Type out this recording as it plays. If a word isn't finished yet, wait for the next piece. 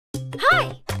Hi,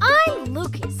 I'm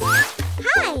Lucas.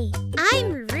 Hi,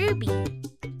 I'm Ruby.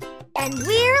 And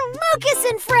we're Lucas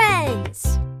and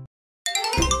Friends.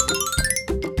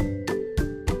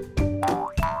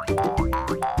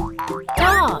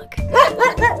 Dog.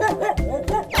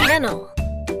 Kennel.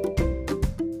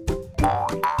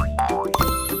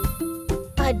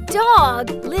 A dog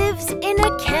lives in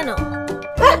a kennel.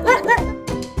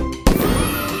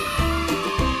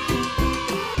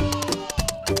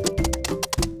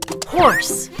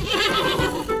 Horse.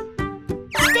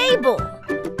 Stable.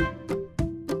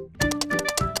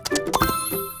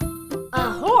 A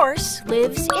horse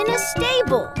lives in a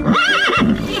stable.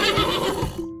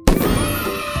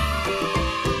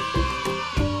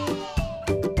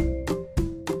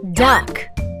 Duck.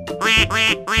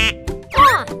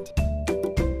 Pond.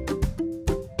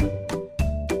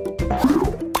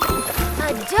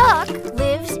 A duck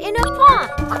lives in a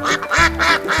pond.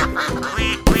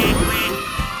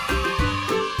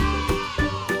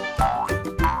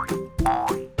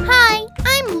 Hi,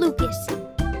 I'm Lucas.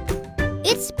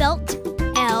 It's spelt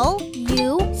L-U-C-A-S.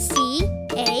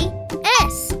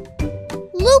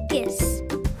 Lucas.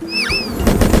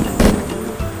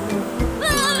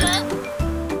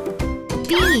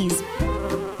 Bees.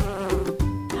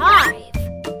 Hive.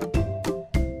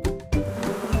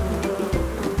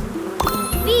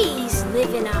 Bees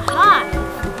live in a hive.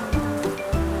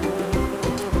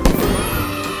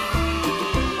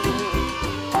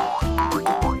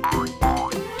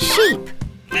 Sheep.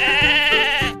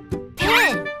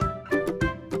 Pen.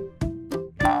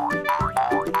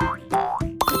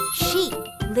 Sheep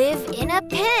live in a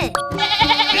pen.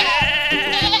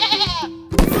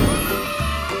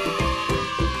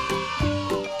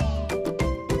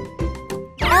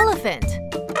 Elephant.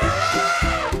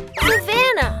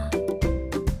 Savannah.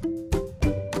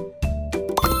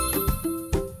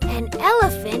 An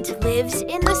elephant lives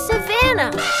in the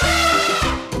savannah.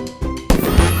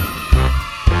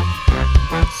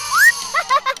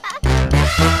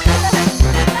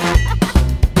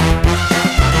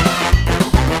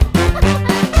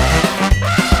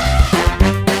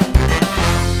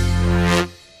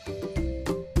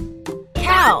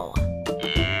 Cow.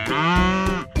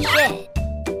 Shed.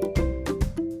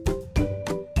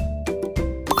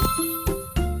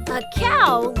 A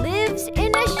cow lives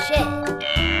in a shed.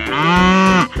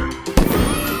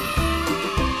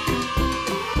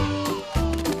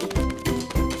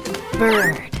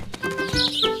 Bird.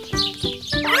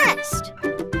 Nest.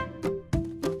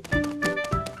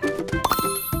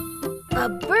 A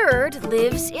bird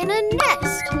lives in a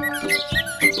nest.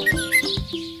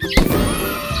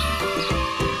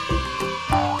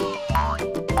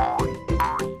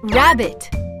 Rabbit.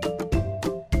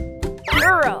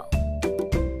 Burrow.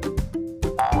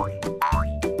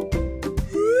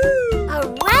 A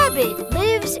rabbit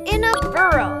lives in a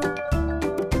burrow.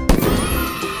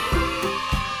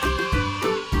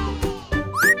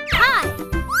 Hi!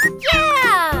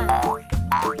 Yeah!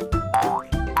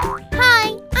 Hi,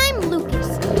 I'm Lucas.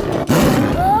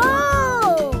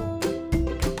 Oh!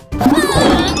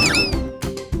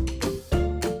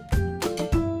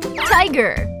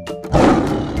 Tiger.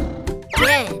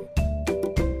 Den.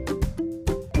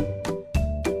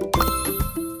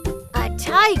 A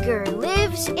tiger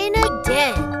lives in a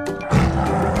den.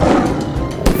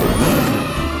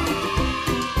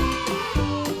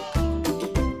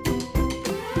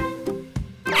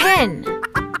 Hen.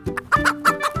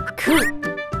 Coop.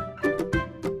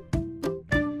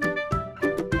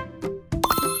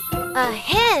 A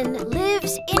hen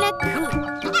lives in a coop.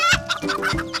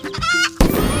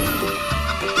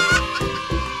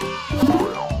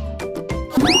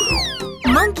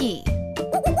 Monkey.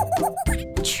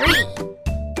 Tree.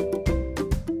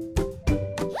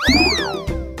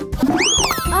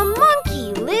 A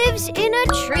monkey lives in a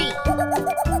tree.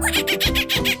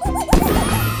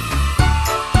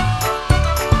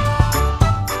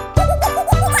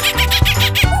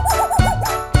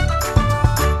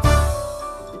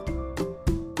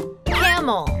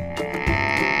 Camel.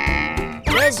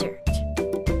 Desert.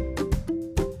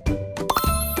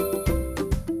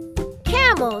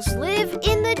 Camels live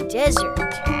in the desert.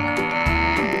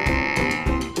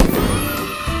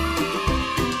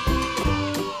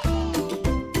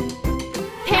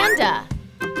 Panda.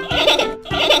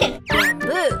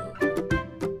 Bamboo.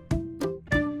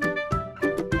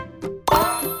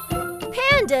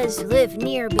 Pandas live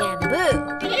near bamboo.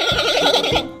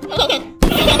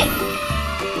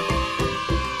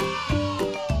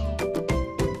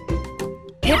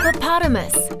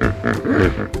 Hippopotamus.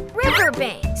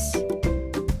 Riverbanks.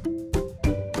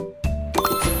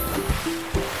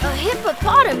 A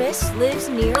hippopotamus lives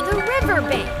near the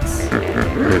riverbanks.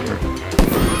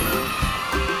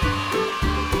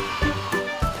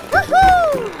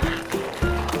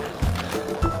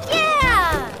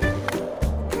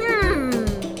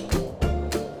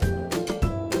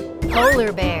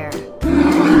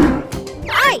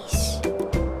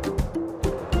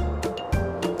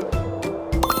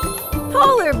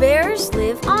 Bears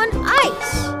live on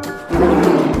ice.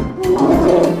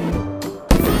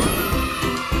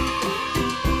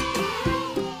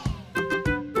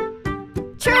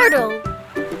 Turtle.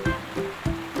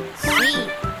 C.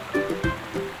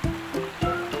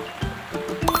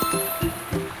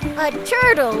 A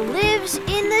turtle lives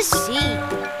in the sea.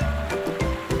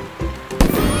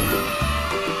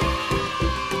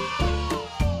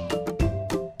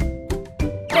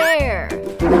 Bear.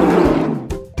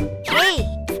 Cave.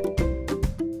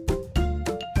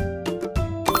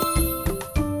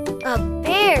 A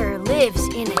bear lives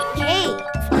in a cave.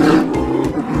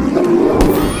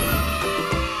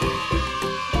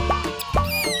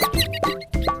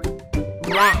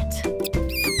 Rat.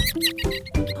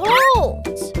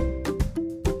 Holes.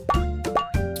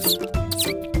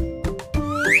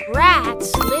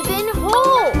 Rats live in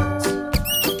holes.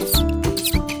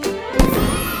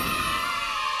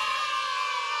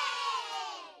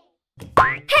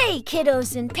 Hey,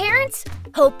 kiddos and parents!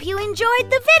 Hope you enjoyed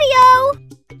the video!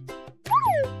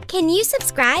 Can you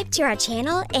subscribe to our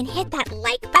channel and hit that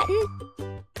like button?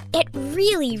 It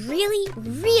really, really,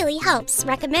 really helps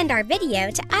recommend our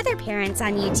video to other parents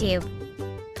on YouTube.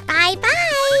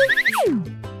 Bye-bye!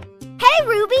 Hey,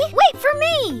 Ruby! Wait for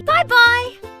me!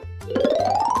 Bye-bye!